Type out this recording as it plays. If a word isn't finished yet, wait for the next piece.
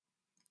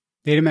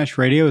Data Mesh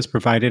Radio is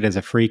provided as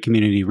a free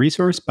community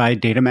resource by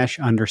Data Mesh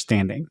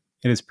Understanding.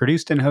 It is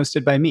produced and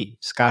hosted by me,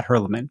 Scott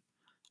Herleman.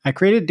 I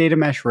created Data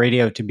Mesh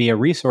Radio to be a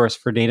resource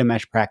for data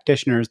mesh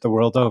practitioners the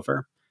world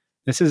over.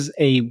 This is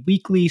a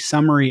weekly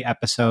summary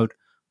episode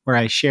where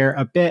I share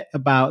a bit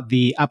about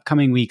the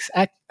upcoming week's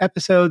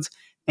episodes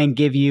and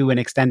give you an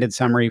extended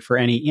summary for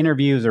any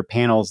interviews or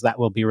panels that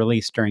will be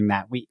released during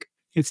that week.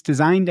 It's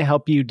designed to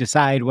help you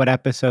decide what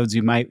episodes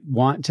you might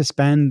want to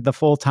spend the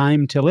full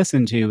time to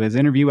listen to, as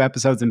interview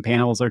episodes and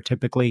panels are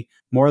typically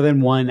more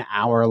than 1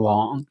 hour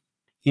long.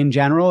 In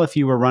general, if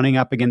you were running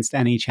up against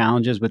any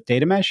challenges with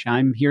data mesh,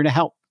 I'm here to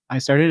help. I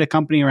started a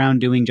company around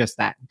doing just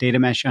that, Data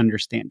Mesh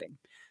Understanding.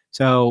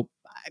 So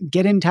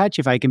get in touch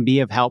if I can be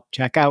of help.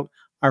 Check out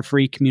our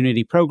free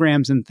community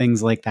programs and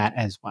things like that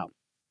as well.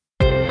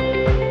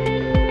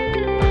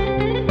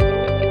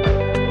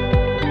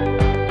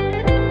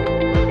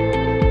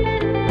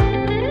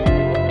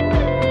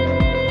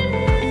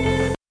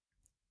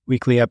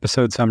 Weekly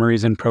episode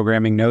summaries and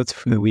programming notes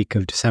for the week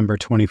of December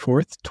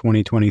 24th,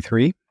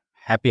 2023.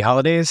 Happy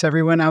holidays,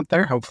 everyone out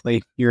there.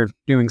 Hopefully you're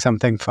doing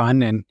something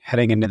fun and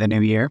heading into the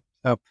new year.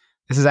 So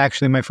this is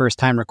actually my first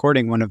time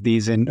recording one of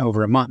these in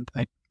over a month.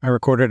 I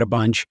recorded a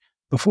bunch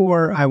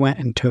before I went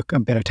and took a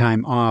bit of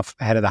time off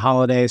ahead of the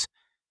holidays,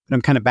 but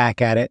I'm kind of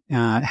back at it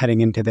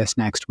heading into this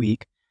next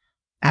week.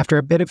 After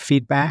a bit of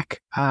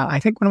feedback, I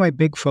think one of my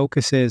big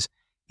focuses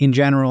in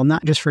general,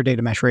 not just for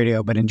Data Mesh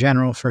Radio, but in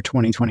general for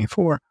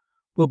 2024,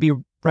 will be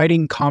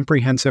writing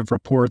comprehensive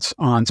reports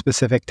on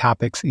specific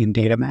topics in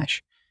data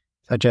mesh,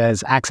 such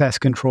as access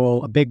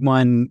control. A big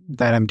one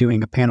that I'm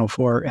doing a panel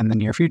for in the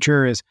near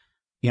future is,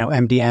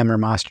 MDM or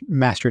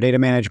master data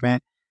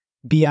management,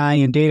 BI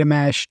and data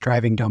mesh,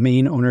 driving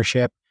domain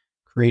ownership,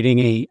 creating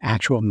a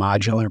actual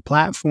modular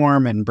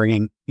platform and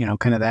bringing,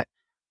 kind of that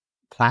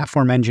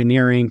platform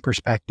engineering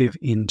perspective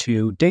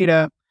into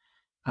data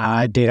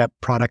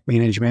product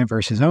management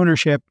versus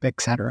ownership,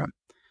 etc.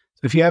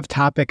 So if you have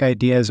topic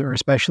ideas, or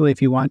especially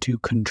if you want to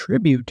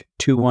contribute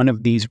to one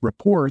of these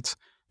reports,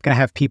 I'm going to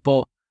have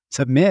people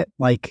submit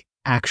like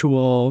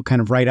actual kind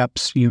of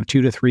write-ups, 2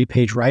 to 3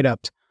 page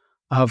write-ups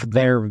of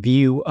their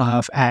view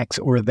of X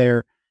or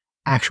their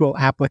actual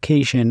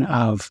application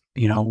of,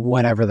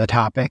 whatever the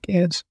topic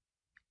is.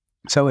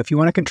 So if you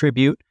want to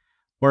contribute,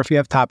 or if you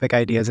have topic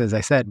ideas, as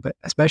I said, but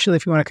especially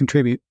if you want to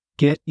contribute,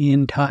 get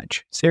in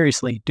touch.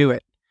 Seriously, do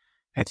it.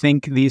 I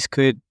think these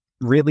could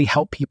really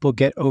help people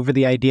get over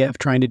the idea of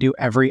trying to do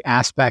every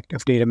aspect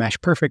of data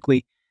mesh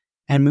perfectly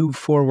and move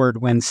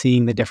forward when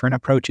seeing the different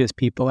approaches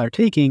people are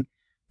taking,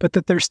 but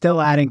that they're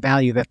still adding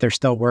value, that they're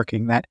still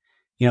working, that,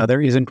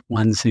 there isn't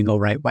one single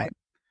right way.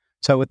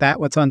 So with that,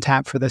 what's on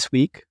tap for this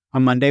week?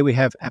 On Monday, we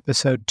have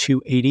episode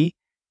 280,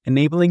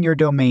 Enabling Your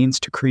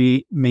Domains to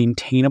Create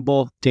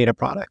Maintainable Data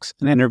Products,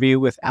 an interview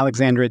with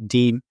Alexandra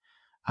Dean.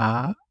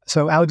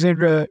 So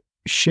Alexandra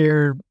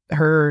shared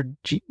her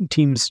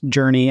team's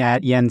journey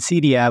at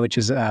Gjensidige, which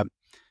is an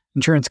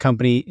insurance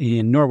company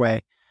in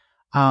Norway,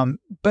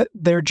 but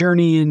their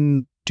journey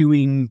in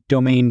doing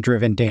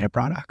domain-driven data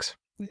products.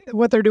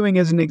 What they're doing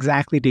isn't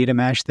exactly data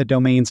mesh. The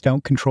domains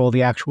don't control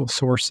the actual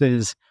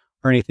sources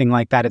or anything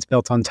like that. It's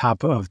built on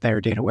top of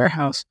their data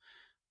warehouse.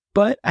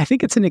 But I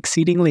think it's an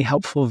exceedingly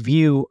helpful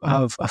view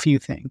of a few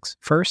things.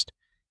 First,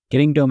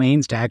 getting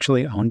domains to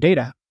actually own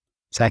data.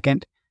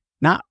 Second,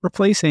 not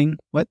replacing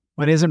what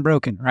isn't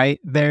broken, right?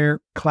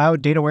 Their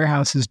cloud data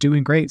warehouse is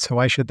doing great, so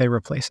why should they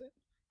replace it?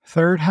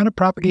 Third, how to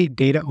propagate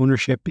data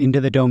ownership into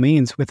the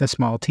domains with a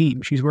small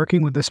team. She's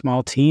working with a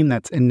small team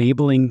that's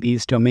enabling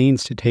these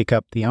domains to take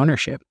up the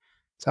ownership.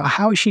 So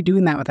how is she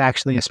doing that with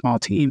actually a small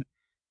team?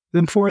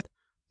 Then fourth,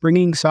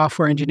 bringing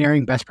software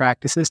engineering best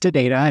practices to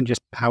data, and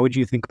just how would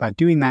you think about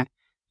doing that?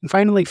 And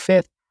finally,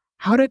 fifth,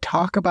 how to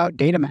talk about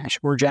data mesh,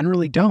 or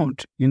generally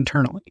don't,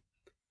 internally.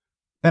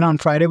 Then on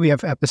Friday, we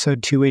have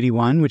episode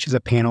 281, which is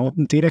a panel,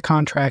 Data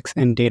Contracts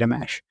and Data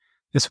Mesh.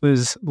 This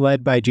was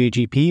led by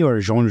JGP, or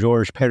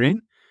Jean-Georges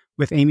Perrin,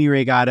 with Amy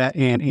Reigada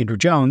and Andrew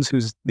Jones,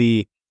 who's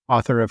the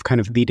author of kind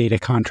of the Data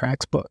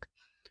Contracts book.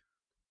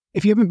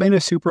 If you haven't been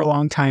a super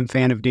long-time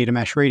fan of Data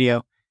Mesh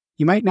Radio,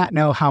 you might not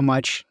know how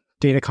much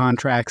Data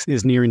Contracts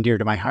is near and dear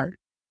to my heart.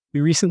 We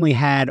recently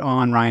had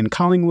on Ryan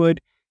Collingwood,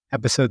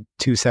 episode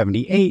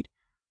 278,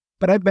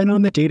 but I've been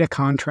on the Data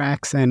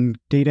Contracts and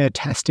data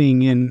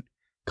testing in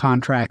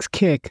contracts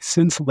kick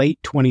since late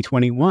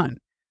 2021.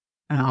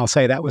 And I'll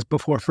say that was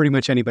before pretty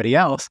much anybody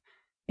else.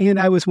 And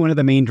I was one of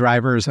the main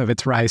drivers of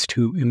its rise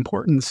to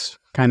importance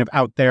kind of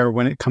out there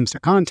when it comes to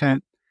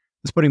content,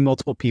 was putting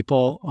multiple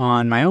people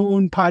on my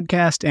own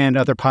podcast and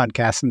other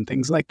podcasts and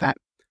things like that.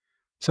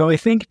 So I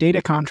think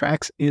Data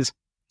Contracts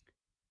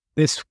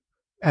this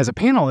as a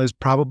panel is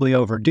probably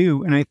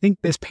overdue. And I think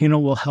this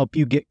panel will help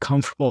you get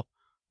comfortable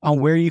on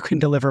where you can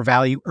deliver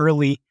value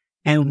early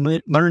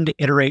and learn to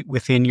iterate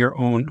within your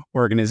own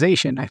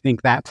organization. I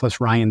think that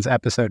plus Ryan's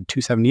episode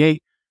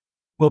 278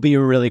 will be a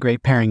really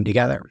great pairing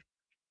together.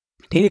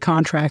 Data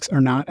contracts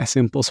are not a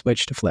simple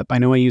switch to flip. I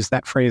know I use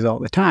that phrase all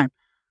the time,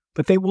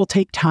 but they will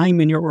take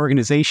time in your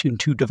organization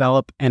to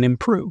develop and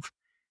improve.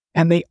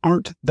 And they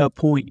aren't the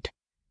point.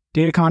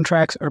 Data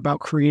contracts are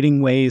about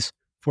creating ways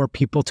for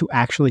people to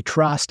actually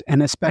trust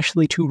and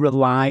especially to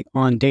rely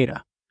on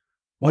data.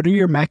 What are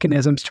your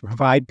mechanisms to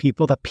provide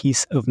people the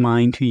peace of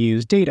mind to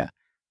use data?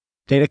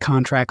 Data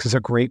contracts is a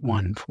great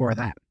one for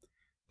that.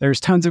 There's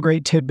tons of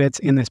great tidbits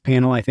in this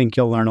panel. I think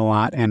you'll learn a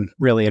lot and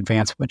really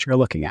advance what you're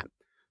looking at.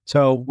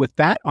 So with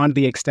that, on to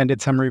the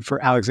extended summary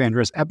for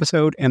Alexandra's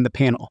episode and the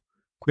panel.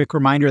 Quick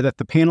reminder that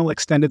the panel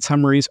extended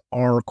summaries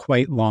are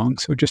quite long,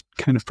 so just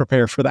kind of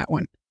prepare for that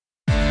one.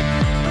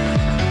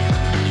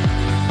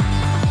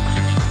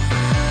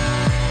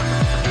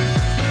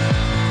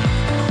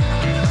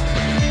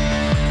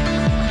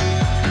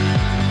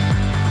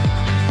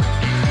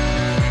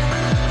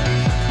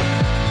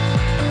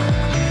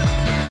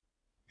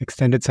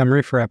 Extended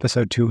summary for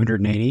episode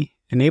 280,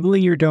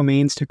 enabling your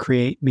domains to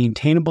create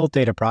maintainable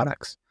data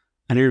products.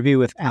 An interview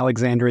with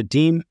Alexandra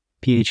Deem,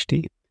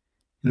 PhD.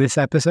 In this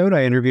episode,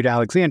 I interviewed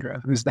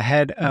Alexandra, who's the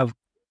head of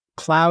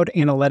Cloud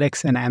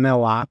Analytics and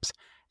ML Ops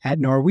at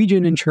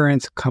Norwegian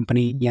insurance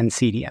company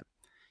Gjensidige.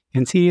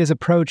 Gjensidige's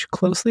approach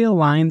closely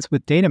aligns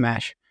with data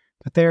mesh,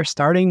 but they're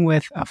starting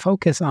with a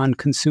focus on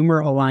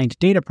consumer-aligned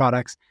data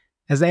products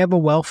as they have a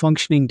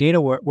well-functioning data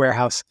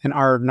warehouse and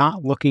are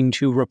not looking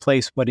to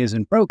replace what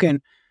isn't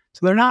broken.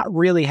 So they're not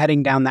really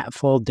heading down that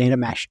full data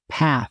mesh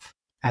path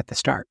at the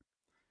start.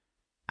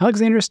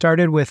 Alexandra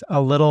started with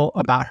a little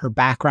about her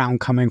background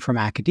coming from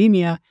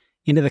academia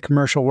into the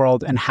commercial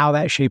world and how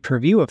that shaped her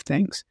view of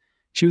things.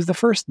 She was the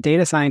first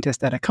data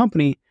scientist at a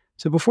company,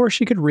 so before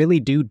she could really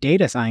do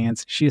data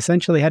science, she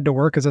essentially had to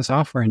work as a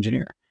software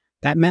engineer.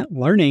 That meant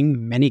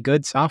learning many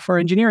good software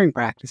engineering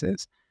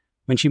practices.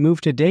 When she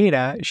moved to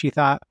data, she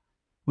thought,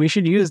 we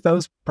should use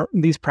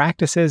these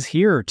practices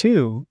here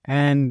too.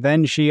 And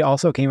then she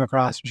also came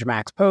across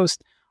Zhamak's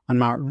post on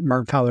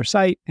Mark Fowler's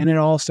site, and it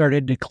all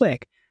started to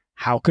click.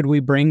 How could we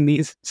bring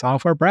these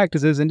software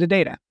practices into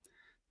data?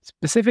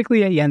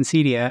 Specifically at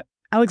Gjensidige,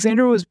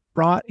 Alexandra was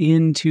brought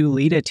in to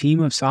lead a team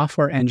of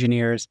software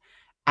engineers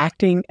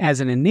acting as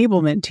an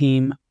enablement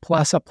team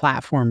plus a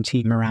platform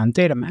team around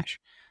data mesh.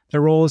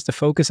 Their role is to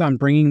focus on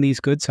bringing these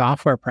good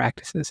software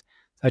practices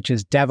such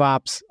as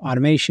DevOps,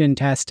 automation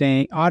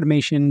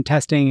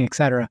testing,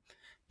 etc.,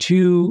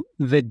 to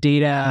the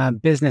data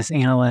business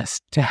analysts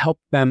to help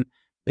them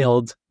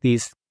build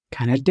these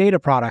kind of data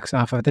products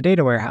off of the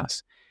data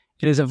warehouse.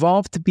 It has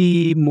evolved to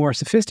be more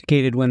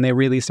sophisticated when they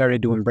really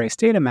started to embrace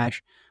data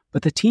mesh,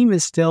 but the team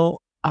is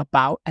still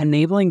about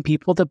enabling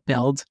people to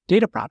build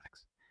data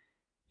products.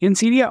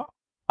 Gjensidige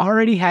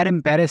already had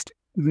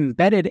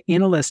embedded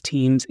analyst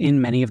teams in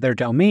many of their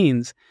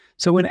domains.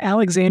 So when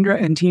Alexandra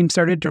and team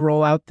started to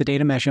roll out the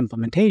data mesh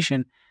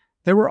implementation,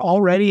 there were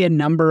already a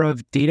number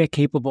of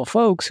data-capable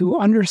folks who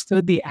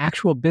understood the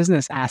actual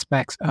business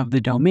aspects of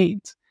the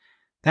domains.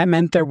 That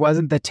meant there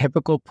wasn't the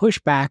typical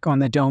pushback on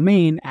the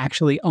domain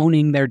actually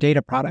owning their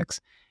data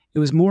products. It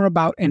was more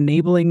about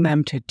enabling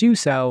them to do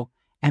so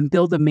and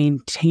build a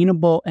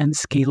maintainable and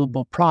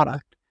scalable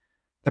product.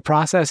 The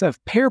process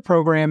of pair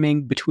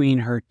programming between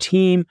her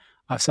team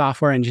of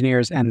software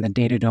engineers and the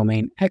data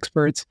domain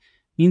experts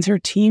means her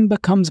team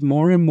becomes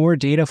more and more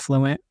data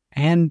fluent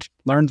and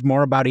learns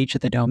more about each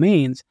of the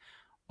domains,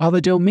 while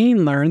the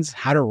domain learns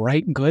how to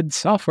write good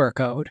software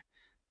code.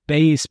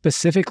 They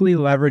specifically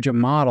leverage a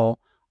model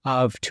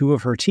of two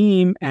of her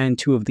team and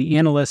two of the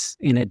analysts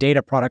in a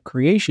data product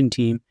creation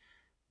team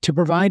to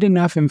provide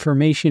enough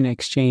information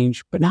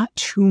exchange, but not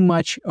too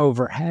much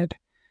overhead.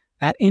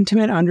 That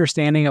intimate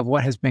understanding of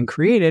what has been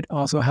created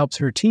also helps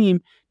her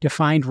team to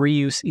find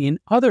reuse in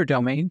other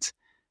domains.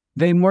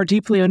 They more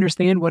deeply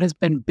understand what has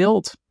been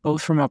built,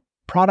 both from a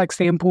product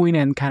standpoint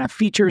and kind of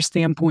feature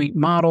standpoint,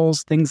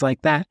 models, things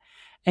like that,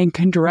 and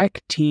can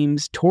direct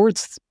teams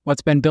towards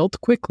what's been built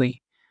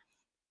quickly.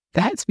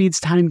 That speeds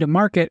time to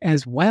market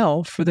as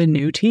well for the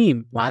new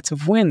team. Lots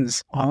of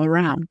wins all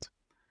around.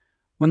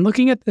 When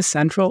looking at the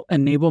central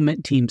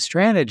enablement team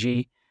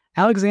strategy,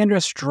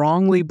 Alexandra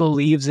strongly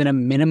believes in a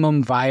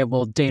minimum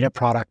viable data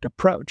product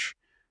approach.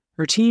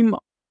 Her team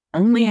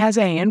only has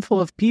a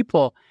handful of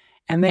people,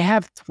 and they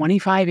have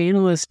 25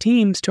 analyst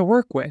teams to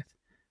work with.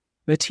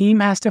 The team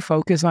has to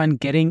focus on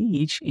getting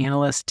each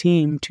analyst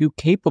team to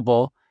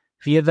capable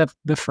via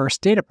the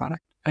first data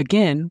product,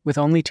 again, with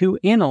only 2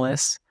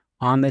 analysts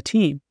on the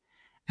team,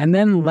 and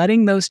then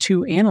letting those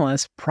 2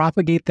 analysts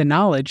propagate the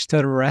knowledge to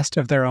the rest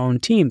of their own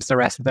teams, the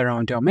rest of their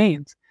own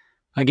domains.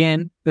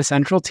 Again, the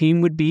central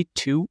team would be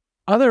too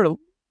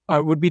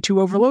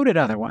overloaded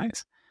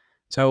otherwise.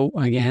 So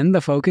again,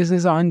 the focus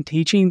is on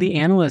teaching the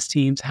analyst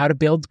teams how to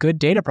build good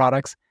data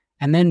products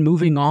and then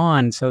moving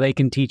on so they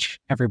can teach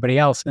everybody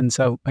else. And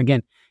so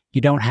again,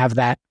 you don't have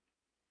that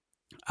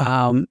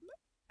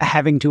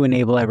having to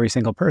enable every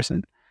single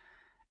person.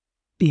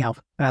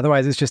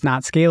 Otherwise it's just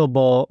not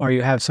scalable, or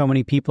you have so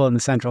many people in the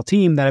central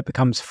team that it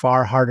becomes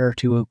far harder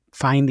to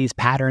find these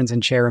patterns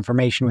and share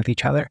information with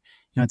each other.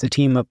 It's a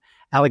team of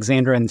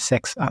Alexandra and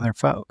 6 other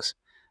folks.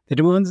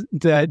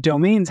 The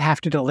domains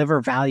have to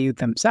deliver value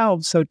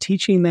themselves, so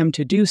teaching them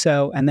to do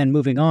so and then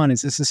moving on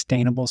is a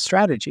sustainable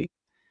strategy.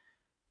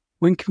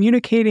 When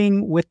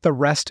communicating with the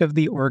rest of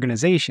the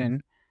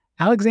organization,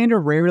 Alexandra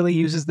rarely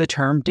uses the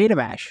term data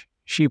mesh.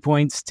 She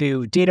points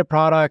to data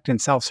product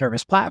and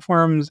self-service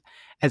platforms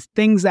as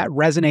things that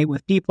resonate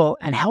with people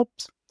and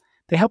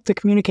they help to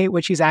communicate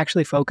what she's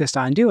actually focused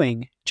on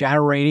doing,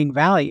 generating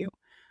value.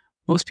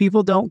 Most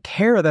people don't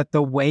care that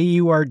the way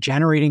you are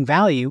generating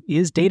value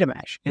is data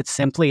mesh. It's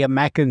simply a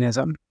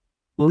mechanism.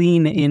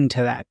 Lean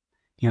into that.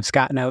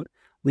 Scott note,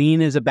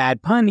 lean is a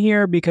bad pun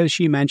here because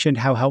she mentioned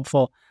how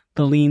helpful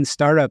the lean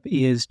startup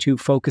is to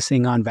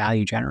focusing on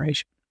value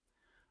generation.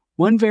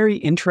 One very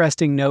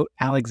interesting note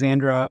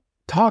Alexandra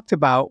talked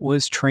about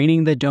was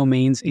training the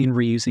domains in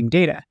reusing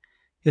data.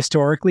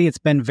 Historically, it's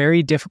been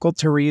very difficult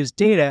to reuse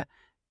data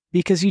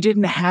because you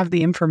didn't have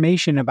the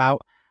information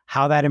about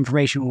how that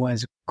information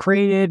was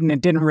created, and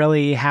it didn't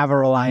really have a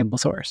reliable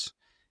source.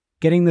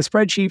 Getting the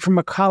spreadsheet from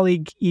a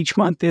colleague each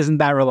month isn't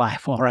that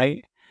reliable,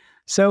 right?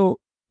 So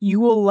you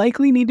will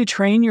likely need to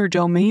train your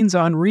domains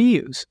on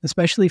reuse,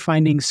 especially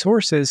finding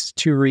sources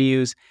to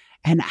reuse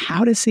and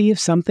how to see if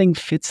something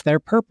fits their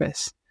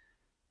purpose.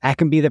 That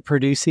can be the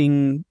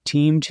producing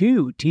team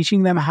too,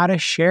 teaching them how to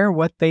share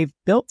what they've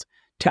built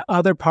to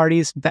other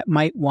parties that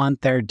might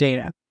want their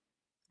data.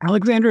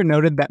 Alexandra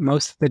noted that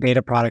most of the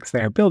data products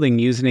they are building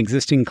use an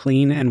existing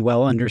clean and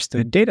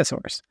well-understood data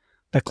source,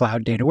 the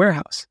cloud data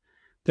warehouse.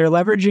 They're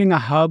leveraging a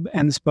hub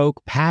and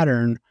spoke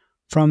pattern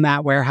from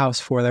that warehouse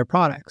for their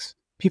products.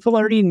 People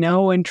already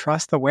know and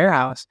trust the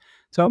warehouse,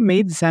 so it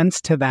made sense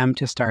to them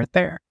to start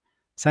there.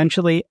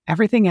 Essentially,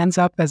 everything ends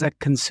up as a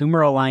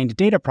consumer-aligned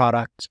data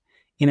product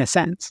in a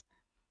sense.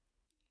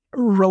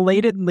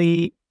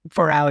 Relatedly,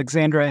 for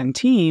Alexandra and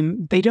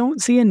team, they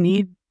don't see a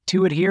need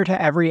to adhere to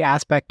every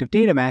aspect of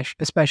data mesh,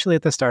 especially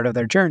at the start of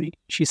their journey.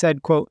 She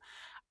said, quote,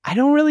 "I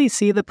don't really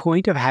see the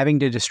point of having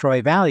to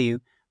destroy value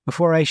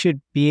before I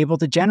should be able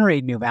to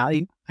generate new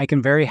value. I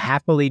can very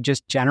happily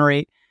just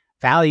generate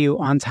value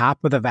on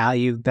top of the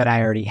value that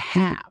I already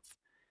have."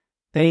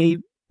 They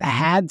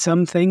had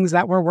some things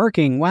that were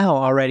working well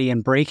already,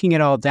 and breaking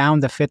it all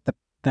down to fit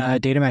the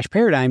data mesh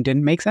paradigm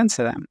didn't make sense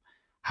to them.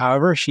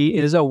 However, she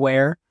is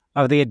aware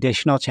of the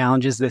additional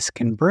challenges this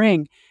can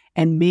bring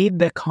and made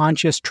the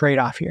conscious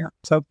trade-off here.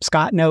 So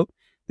Scott note,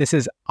 this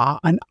is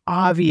an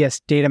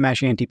obvious data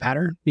mesh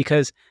anti-pattern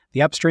because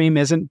the upstream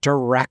isn't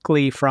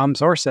directly from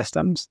source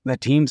systems. The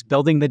teams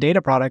building the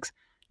data products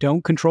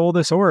don't control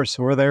the source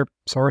or their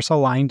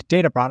source-aligned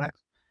data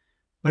products.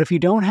 But if you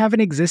don't have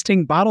an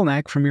existing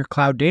bottleneck from your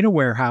cloud data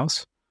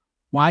warehouse,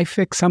 why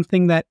fix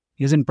something that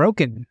isn't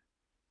broken?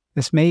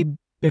 This may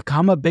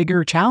become a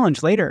bigger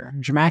challenge later.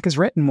 Zhamak has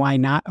written why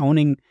not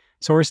owning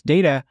source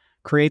data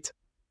creates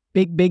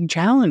big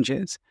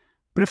challenges.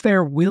 But if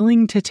they're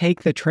willing to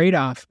take the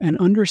trade-off and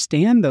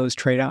understand those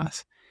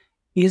trade-offs,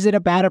 is it a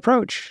bad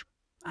approach?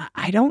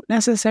 I don't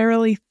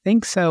necessarily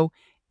think so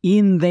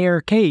in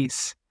their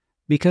case,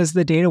 because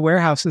the data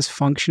warehouse is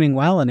functioning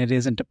well and it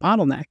isn't a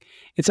bottleneck.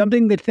 It's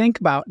something to think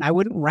about, and I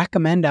wouldn't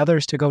recommend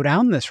others to go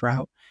down this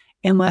route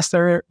unless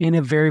they're in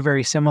a very,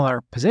 very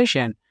similar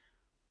position.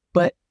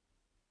 But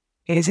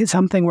is it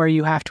something where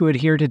you have to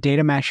adhere to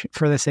data mesh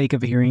for the sake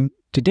of adhering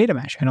to data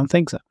mesh? I don't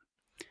think so.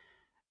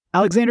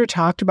 Alexander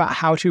talked about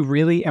how to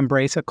really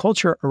embrace a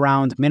culture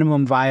around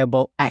minimum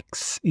viable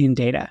X in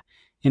data.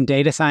 In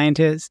data science,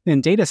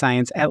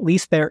 at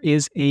least there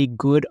is a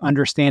good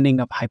understanding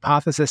of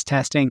hypothesis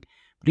testing,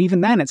 but even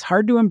then, it's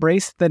hard to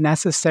embrace the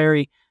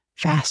necessary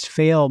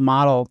fast-fail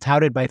model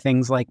touted by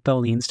things like the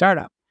lean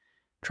startup.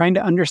 Trying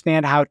to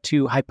understand how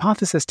to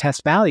hypothesis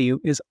test value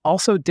is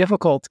also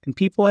difficult, and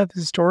people have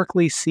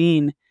historically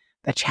seen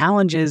the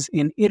challenges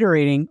in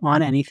iterating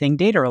on anything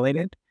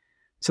data-related.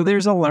 So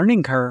there's a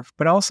learning curve,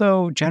 but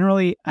also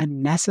generally a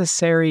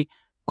necessary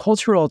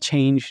cultural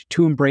change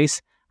to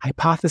embrace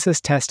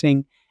hypothesis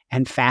testing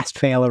and fast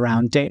fail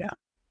around data.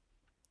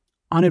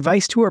 On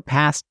advice to her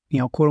past,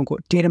 quote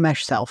unquote, data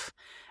mesh self,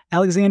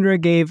 Alexandra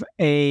gave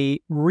a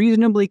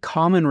reasonably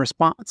common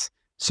response,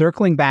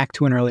 circling back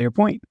to an earlier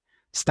point.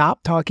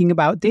 Stop talking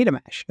about data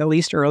mesh, at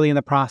least early in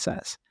the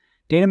process.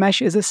 Data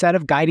mesh is a set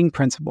of guiding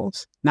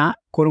principles, not,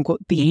 quote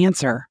unquote, the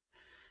answer.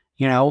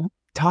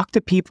 Talk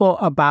to people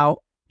about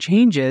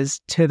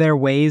changes to their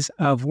ways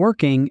of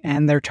working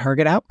and their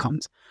target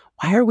outcomes.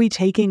 Why are we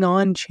taking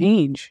on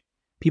change?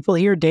 People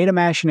hear data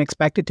mesh and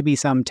expect it to be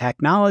some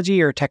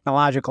technology or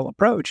technological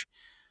approach.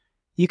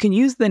 You can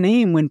use the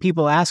name when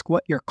people ask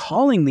what you're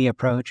calling the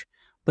approach,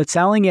 but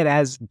selling it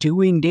as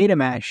doing data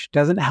mesh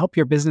doesn't help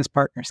your business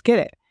partners get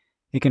it.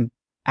 It can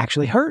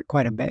actually hurt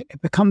quite a bit.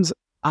 It becomes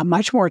a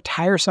much more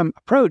tiresome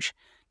approach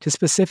to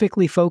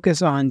specifically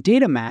focus on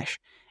data mesh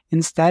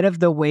instead of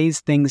the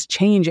ways things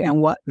change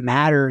and what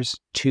matters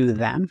to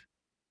them.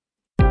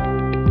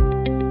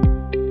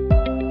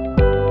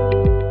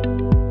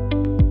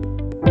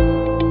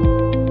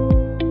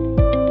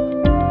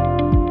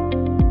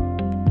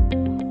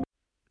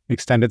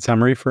 Extended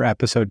summary for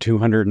episode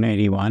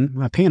 281,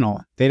 a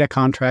panel, Data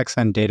Contracts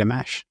and Data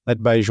Mesh,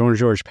 led by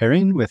Jean-Georges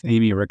Perrin with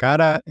Amy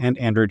Regatta and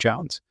Andrew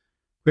Jones.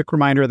 Quick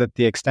reminder that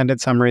the extended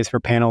summaries for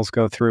panels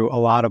go through a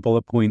lot of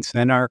bullet points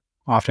and are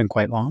often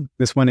quite long.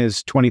 This one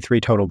is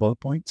 23 total bullet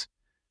points.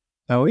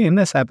 So in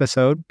this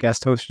episode,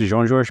 guest host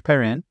Jean-Georges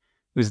Perrin,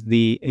 who's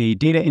a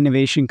data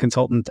innovation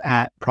consultant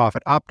at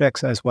Profit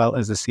Optics, as well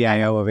as the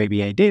CIO of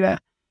ABA Data,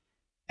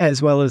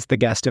 as well as the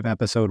guest of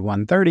episode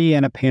 130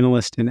 and a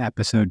panelist in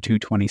episode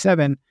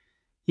 227,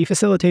 he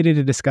facilitated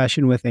a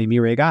discussion with Amy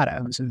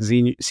Regatta, who's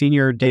a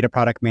senior data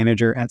product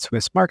manager at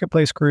Swiss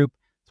Marketplace Group,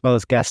 as well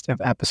as guest of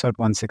episode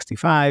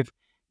 165,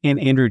 and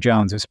Andrew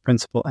Jones, who's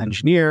principal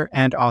engineer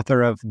and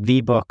author of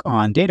the book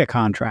on data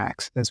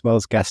contracts, as well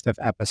as guest of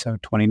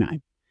episode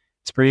 29.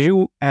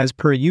 As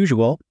per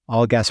usual,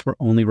 all guests were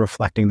only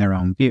reflecting their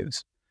own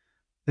views.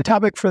 The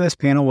topic for this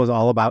panel was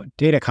all about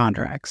data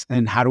contracts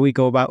and how do we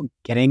go about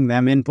getting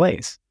them in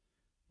place.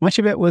 Much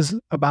of it was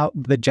about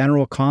the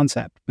general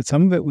concept, but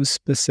some of it was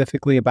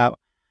specifically about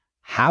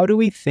how do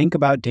we think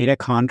about data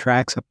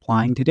contracts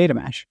applying to data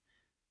mesh.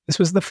 This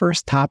was the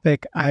first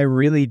topic I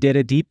really did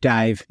a deep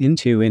dive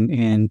into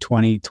in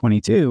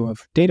 2022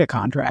 of data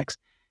contracts.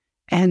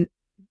 And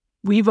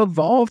we've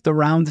evolved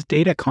around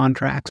data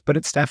contracts, but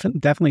it's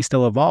definitely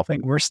still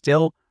evolving. We're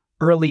still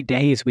early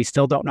days. We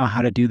still don't know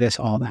how to do this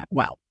all that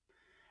well.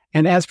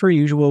 And as per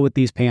usual with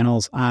these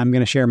panels, I'm going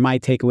to share my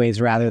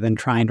takeaways rather than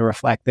trying to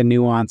reflect the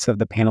nuance of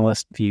the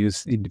panelists'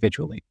 views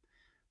individually.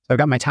 So I've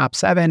got my top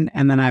 7,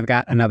 and then I've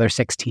got another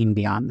 16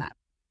 beyond that.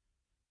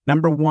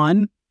 Number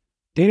 1,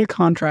 data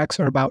contracts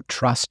are about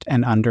trust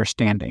and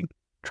understanding.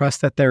 Trust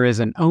that there is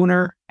an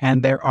owner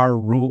and there are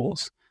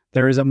rules.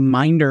 There is a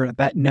minder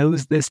that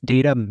knows this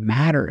data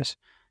matters.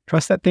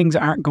 Trust that things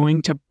aren't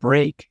going to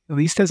break, at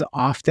least as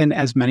often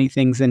as many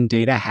things in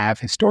data have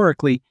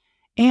historically,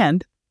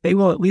 and they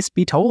will at least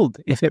be told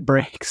if it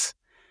breaks.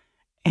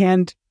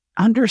 And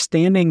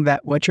understanding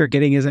that what you're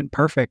getting isn't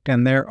perfect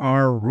and there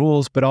are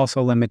rules, but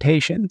also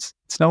limitations.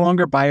 It's no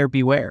longer buyer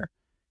beware.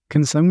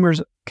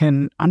 Consumers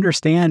can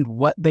understand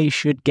what they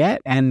should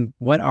get and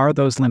what are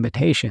those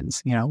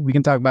limitations. We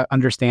can talk about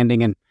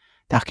understanding and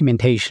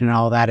documentation and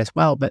all that as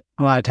well, but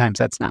a lot of times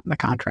that's not in the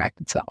contract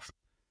itself.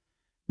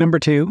 Number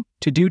 2,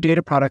 to do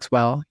data products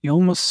well, you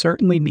almost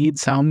certainly need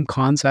some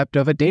concept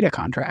of a data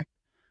contract.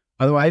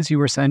 Otherwise, you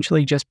are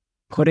essentially just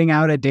putting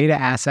out a data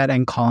asset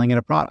and calling it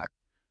a product.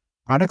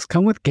 Products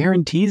come with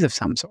guarantees of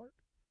some sort.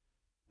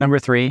 Number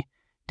 3,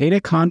 data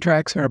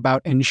contracts are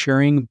about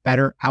ensuring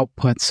better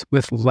outputs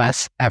with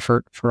less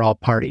effort for all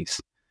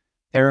parties.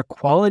 They're a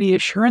quality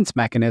assurance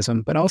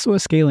mechanism, but also a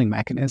scaling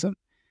mechanism.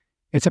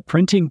 It's a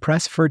printing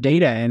press for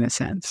data in a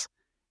sense.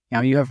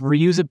 You have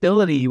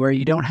reusability where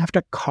you don't have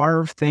to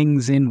carve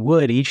things in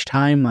wood each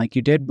time like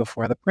you did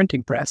before the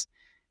printing press.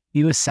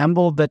 You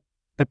assemble the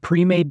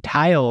pre-made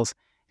tiles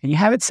and you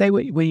have it say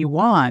what you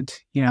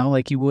want,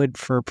 like you would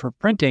for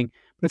printing,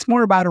 but it's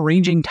more about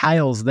arranging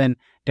tiles than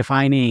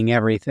defining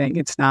everything.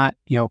 It's not,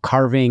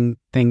 carving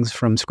things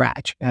from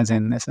scratch, as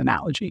in this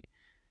analogy.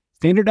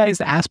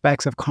 Standardized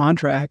aspects of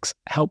contracts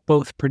help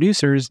both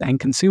producers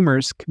and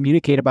consumers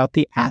communicate about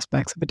the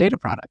aspects of a data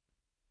product.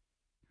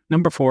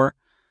 Number 4,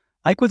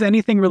 like with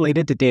anything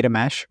related to data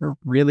mesh, or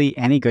really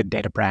any good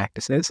data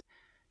practices,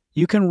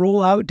 you can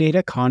roll out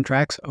data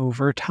contracts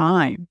over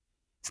time.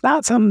 It's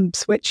not some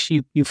switch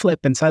you flip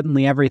and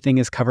suddenly everything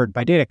is covered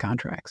by data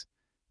contracts.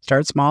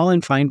 Start small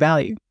and find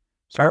value.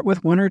 Start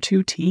with 1 or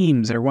 2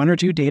 teams or 1 or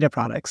 2 data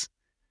products.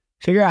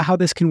 Figure out how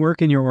this can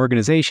work in your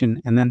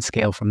organization and then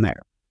scale from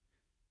there.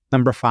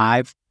 Number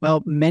 5,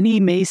 many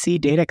may see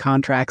data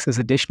contracts as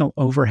additional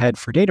overhead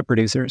for data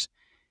producers.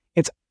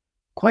 It's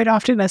quite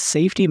often a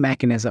safety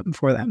mechanism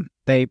for them.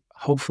 They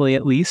hopefully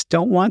at least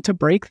don't want to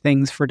break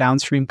things for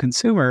downstream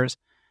consumers,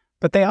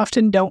 but they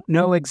often don't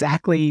know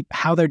exactly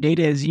how their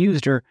data is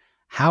used or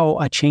how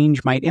a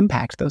change might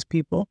impact those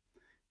people.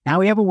 Now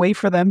we have a way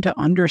for them to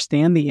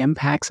understand the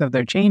impacts of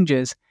their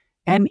changes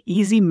and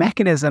easy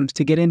mechanisms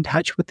to get in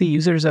touch with the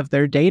users of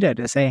their data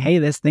to say, hey,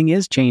 this thing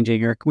is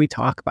changing, or can we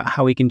talk about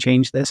how we can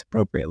change this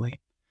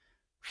appropriately?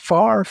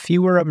 Far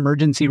fewer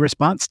emergency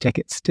response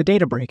tickets to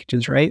data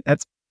breakages, right?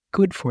 That's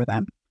good for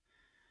them.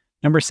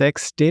 Number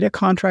 6, data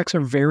contracts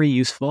are very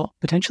useful,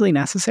 potentially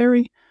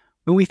necessary,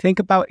 when we think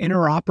about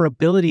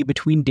interoperability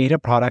between data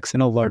products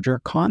in a larger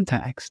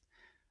context.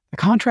 The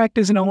contract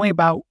isn't only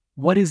about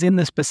what is in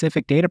the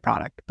specific data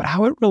product, but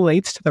how it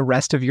relates to the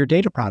rest of your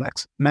data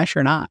products, mesh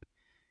or not.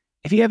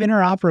 If you have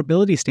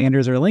interoperability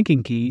standards or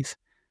linking keys,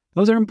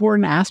 those are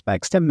important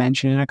aspects to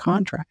mention in a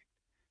contract.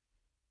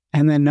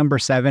 And then number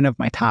 7 of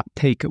my top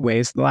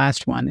takeaways, the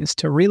last one, is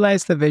to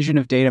realize the vision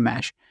of data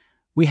mesh.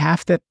 We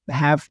have to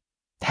have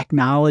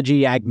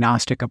technology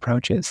agnostic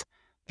approaches.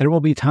 There will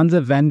be tons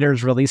of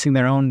vendors releasing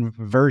their own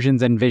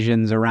versions and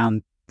visions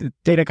around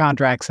data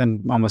contracts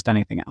and almost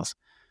anything else.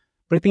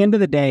 But at the end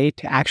of the day,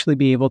 to actually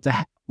be able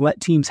to let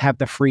teams have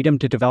the freedom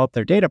to develop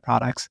their data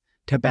products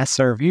to best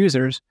serve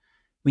users,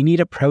 we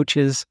need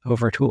approaches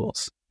over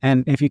tools.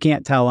 And if you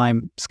can't tell,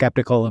 I'm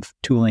skeptical of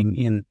tooling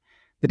in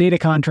the data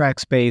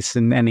contract space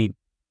and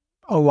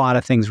a lot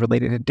of things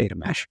related to data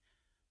mesh.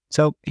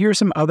 So here are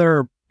some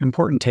other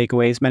important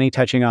takeaways, many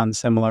touching on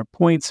similar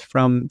points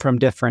from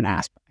different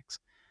aspects.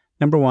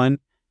 Number 1,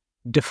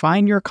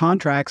 define your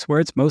contracts where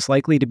it's most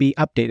likely to be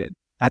updated.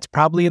 That's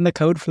probably in the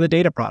code for the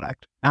data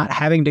product, not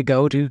having to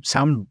go to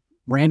some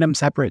random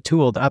separate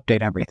tool to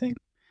update everything.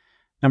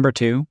 Number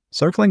 2,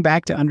 circling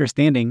back to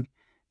understanding,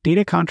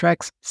 data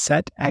contracts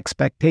set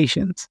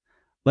expectations.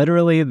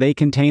 Literally, they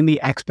contain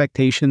the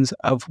expectations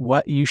of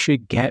what you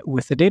should get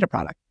with the data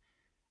product.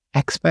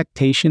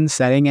 Expectation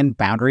setting and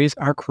boundaries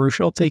are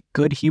crucial to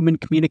good human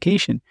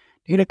communication.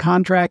 Data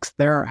contracts,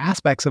 there are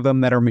aspects of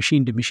them that are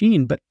machine to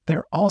machine, but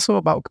they're also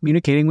about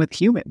communicating with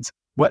humans.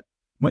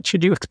 What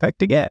should you expect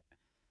to get?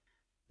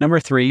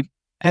 Number 3,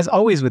 as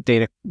always with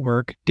data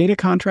work, data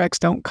contracts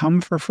don't come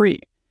for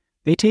free.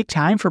 They take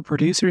time for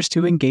producers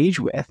to engage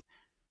with.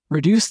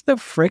 Reduce the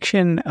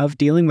friction of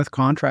dealing with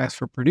contracts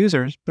for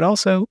producers, but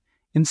also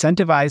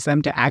incentivize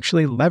them to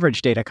actually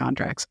leverage data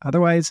contracts.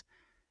 Otherwise,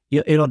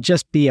 it'll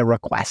just be a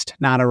request,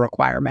 not a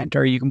requirement.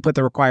 Or you can put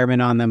the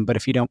requirement on them, but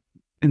if you don't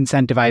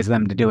incentivize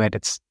them to do it,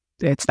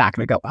 it's not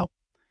going to go well.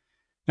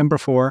 Number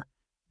 4,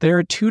 there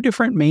are 2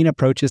 different main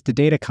approaches to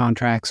data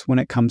contracts when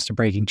it comes to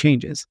breaking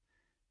changes: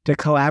 to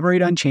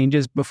collaborate on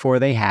changes before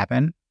they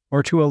happen,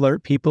 or to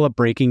alert people a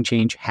breaking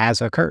change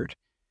has occurred.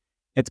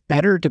 It's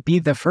better to be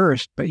the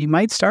first, but you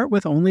might start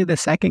with only the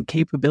second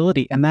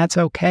capability, and that's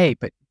okay.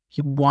 But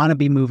you want to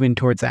be moving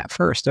towards that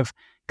first of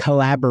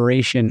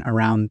collaboration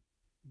around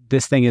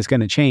this thing is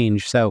going to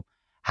change. So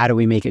how do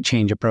we make it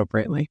change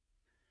appropriately?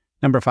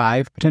 Number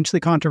 5, potentially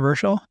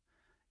controversial.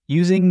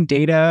 Using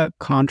data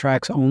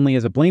contracts only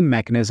as a blame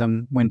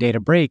mechanism when data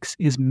breaks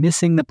is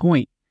missing the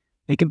point.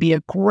 They can be a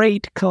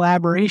great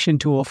collaboration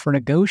tool for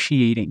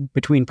negotiating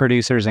between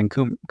producers and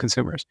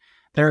consumers.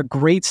 They're a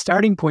great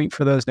starting point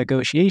for those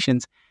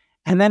negotiations,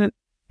 and then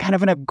kind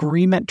of an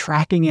agreement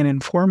tracking and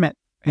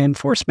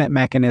enforcement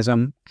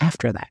mechanism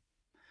after that.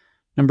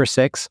 Number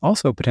 6,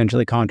 also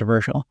potentially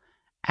controversial.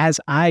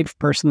 As I've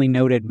personally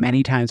noted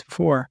many times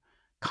before,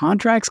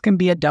 contracts can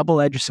be a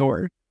double-edged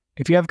sword.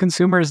 If you have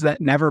consumers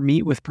that never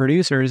meet with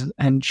producers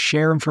and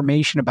share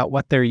information about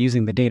what they're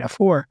using the data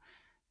for,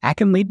 that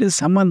can lead to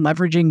someone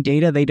leveraging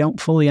data they don't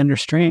fully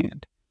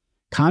understand.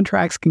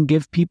 Contracts can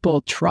give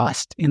people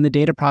trust in the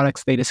data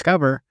products they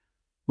discover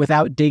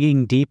without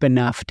digging deep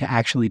enough to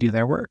actually do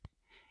their work.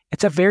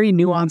 It's a very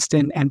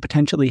nuanced and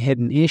potentially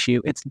hidden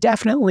issue. It's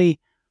definitely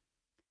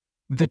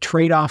the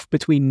trade-off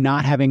between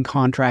not having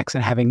contracts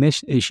and having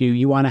this issue.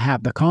 You want to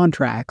have the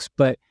contracts,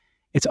 but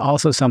it's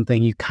also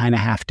something you kind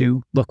of have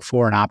to look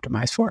for and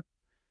optimize for.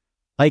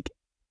 Like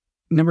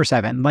number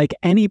 7, like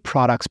any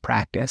products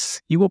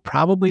practice, you will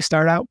probably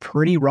start out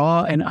pretty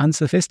raw and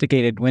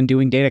unsophisticated when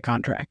doing data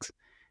contracts.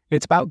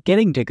 It's about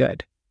getting to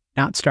good,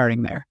 not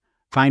starting there.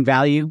 Find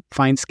value,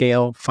 find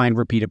scale, find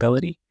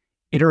repeatability.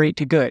 Iterate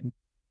to good.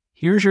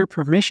 Here's your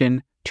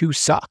permission to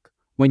suck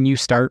when you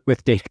start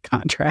with data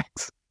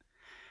contracts.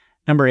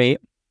 Number 8,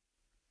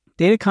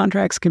 data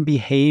contracts can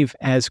behave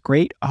as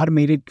great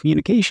automated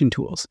communication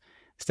tools.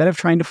 Instead of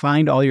trying to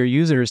find all your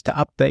users to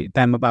update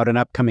them about an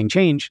upcoming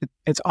change,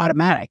 it's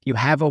automatic. You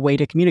have a way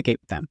to communicate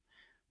with them.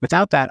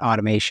 Without that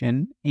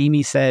automation,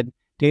 Amy said,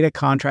 data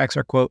contracts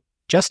are, quote,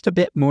 just a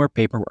bit more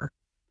paperwork.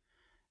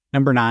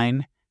 Number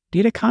 9,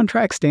 data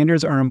contract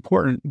standards are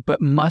important,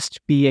 but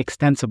must be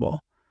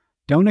extensible.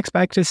 Don't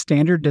expect a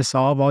standard to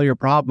solve all your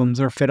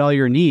problems or fit all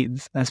your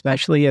needs,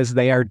 especially as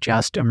they are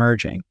just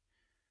emerging.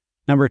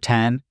 Number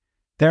 10,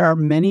 there are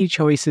many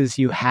choices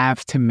you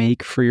have to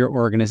make for your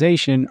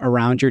organization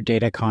around your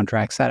data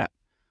contract setup.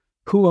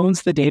 Who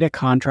owns the data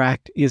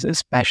contract is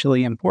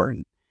especially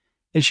important.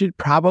 It should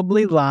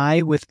probably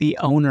lie with the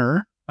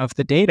owner of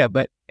the data,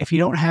 but if you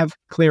don't have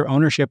clear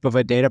ownership of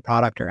a data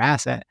product or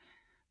asset,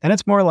 then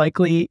it's more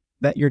likely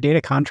that your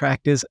data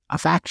contract is a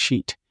fact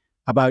sheet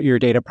about your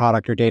data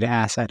product or data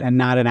asset and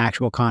not an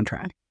actual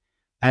contract.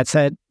 That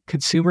said,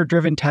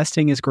 consumer-driven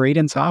testing is great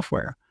in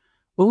software.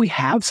 Will we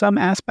have some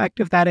aspect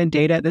of that in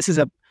data? This is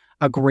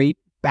a great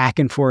back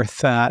and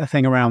forth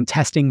thing around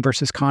testing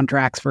versus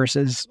contracts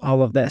versus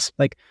all of this.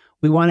 Like,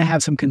 we want to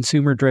have some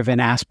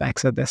consumer-driven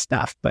aspects of this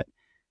stuff, but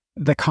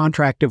the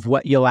contract of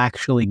what you'll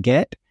actually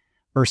get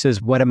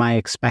versus what am I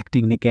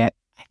expecting to get,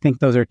 I think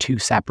those are 2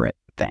 separate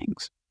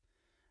things.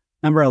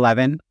 Number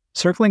 11,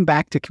 circling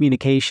back to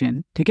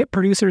communication, to get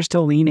producers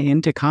to lean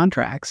into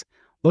contracts,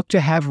 look to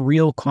have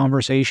real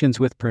conversations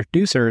with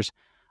producers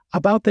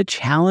about the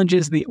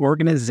challenges the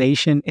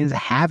organization is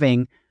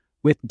having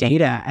with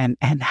data and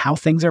how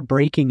things are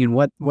breaking and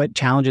what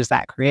challenges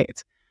that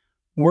creates.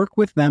 Work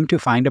with them to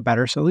find a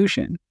better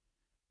solution.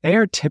 They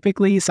are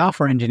typically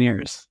software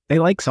engineers. They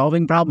like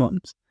solving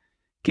problems.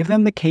 Give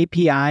them the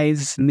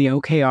KPIs and the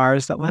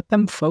OKRs that let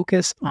them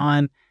focus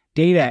on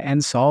data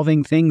and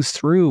solving things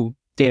through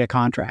data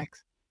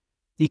contracts.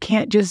 You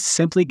can't just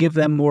simply give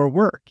them more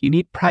work. You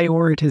need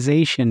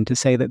prioritization to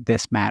say that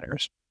this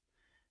matters.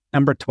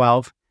 Number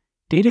 12,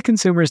 data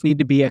consumers need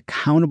to be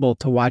accountable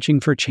to watching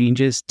for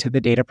changes to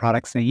the data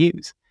products they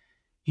use.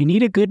 You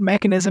need a good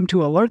mechanism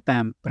to alert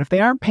them, but if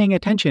they aren't paying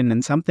attention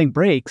and something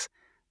breaks,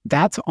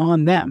 that's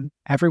on them.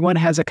 Everyone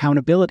has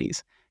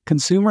accountabilities.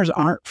 Consumers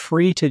aren't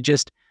free to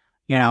just,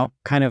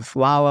 kind of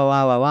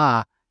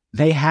la.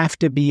 They have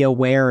to be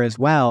aware as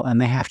well, and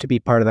they have to be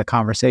part of the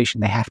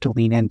conversation. They have to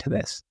lean into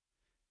this.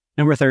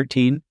 Number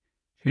 13,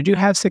 should you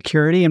have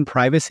security and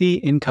privacy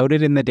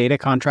encoded in the data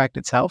contract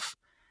itself?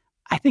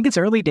 I think it's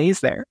early days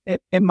there.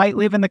 It might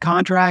live in the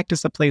contract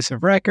as a place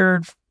of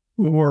record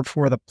or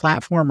for the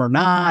platform or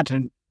not.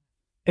 And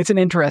it's an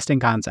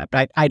interesting concept.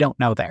 I don't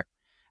know there.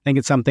 I think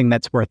it's something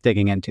that's worth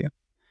digging into.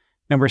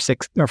 Number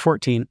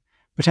 14,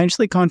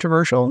 potentially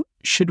controversial.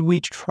 Should we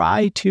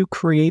try to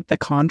create the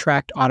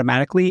contract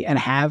automatically and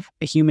have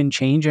a human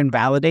change and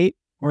validate,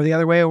 or the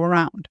other way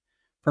around?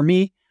 For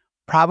me,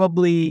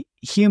 probably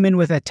human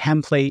with a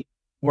template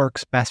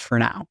works best for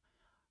now.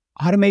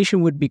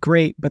 Automation would be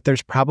great, but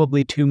there's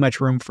probably too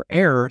much room for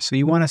error. So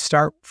you want to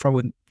start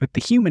with the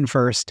human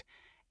first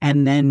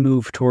and then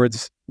move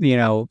towards,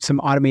 some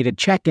automated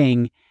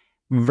checking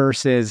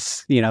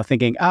versus,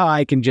 thinking, oh,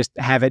 I can just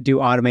have it do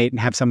automate and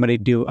have somebody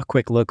do a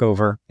quick look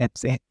over.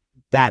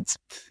 That's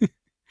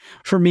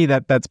for me,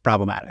 that's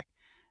problematic.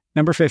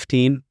 Number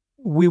 15,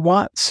 we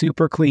want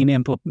super clean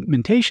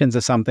implementations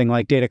of something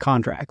like data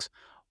contracts.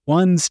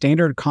 One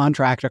standard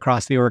contract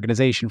across the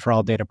organization for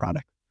all data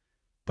products.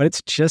 But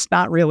it's just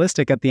not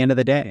realistic at the end of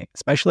the day,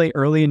 especially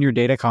early in your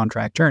data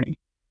contract journey.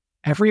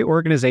 Every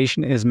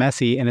organization is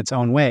messy in its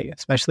own way,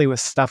 especially with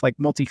stuff like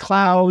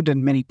multi-cloud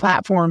and many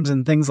platforms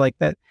and things like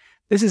that.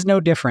 This is no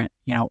different.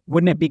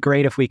 Wouldn't it be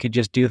great if we could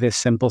just do this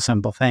simple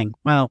thing?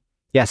 Well,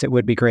 yes, it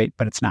would be great,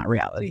 but it's not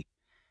reality.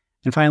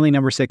 And finally,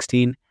 number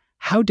 16,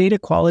 how data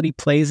quality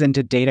plays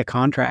into data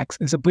contracts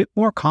is a bit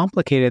more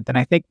complicated than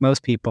I think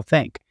most people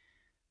think.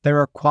 There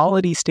are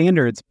quality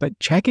standards, but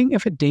checking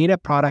if a data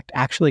product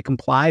actually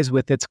complies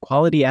with its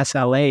quality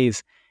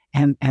SLAs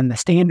and the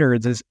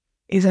standards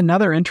is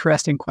another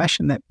interesting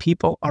question that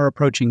people are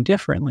approaching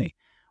differently,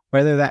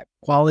 whether that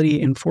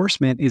quality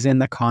enforcement is in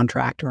the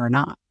contract or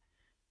not.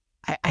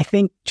 I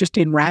think just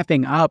in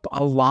wrapping up,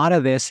 a lot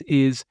of this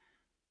is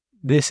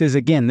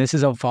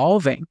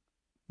evolving.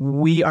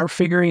 We are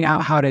figuring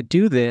out how to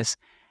do this.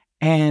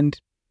 And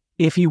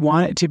if you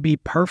want it to be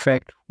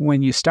perfect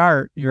when you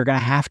start, you're going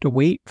to have to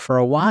wait for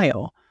a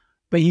while.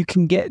 But you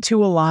can get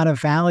to a lot of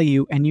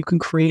value and you can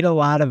create a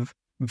lot of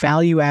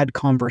value add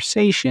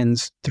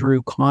conversations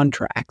through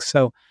contracts.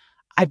 So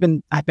I've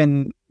been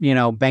banging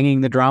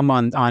the drum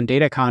on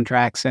data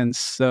contracts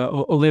since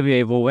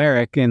Olivier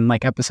Voleric in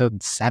like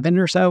episode 7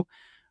 or so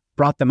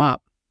brought them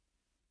up.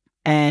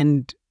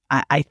 And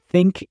I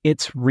think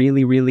it's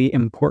really, really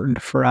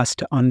important for us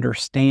to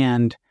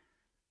understand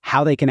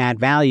how they can add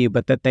value,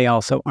 but that they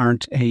also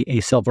aren't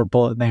a silver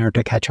bullet. They aren't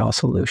a catch-all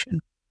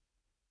solution.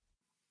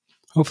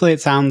 Hopefully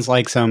it sounds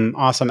like some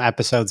awesome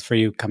episodes for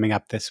you coming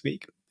up this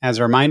week. As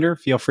a reminder,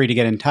 feel free to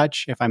get in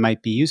touch if I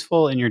might be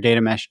useful in your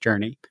data mesh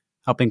journey,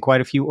 helping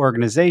quite a few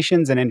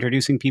organizations and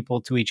introducing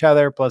people to each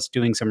other, plus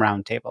doing some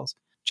roundtables.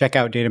 Check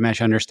out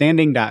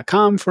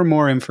datameshunderstanding.com for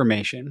more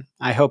information.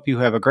 I hope you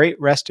have a great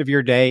rest of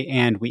your day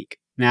and week.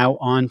 Now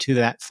on to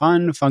that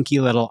fun,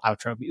 funky little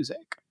outro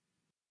music.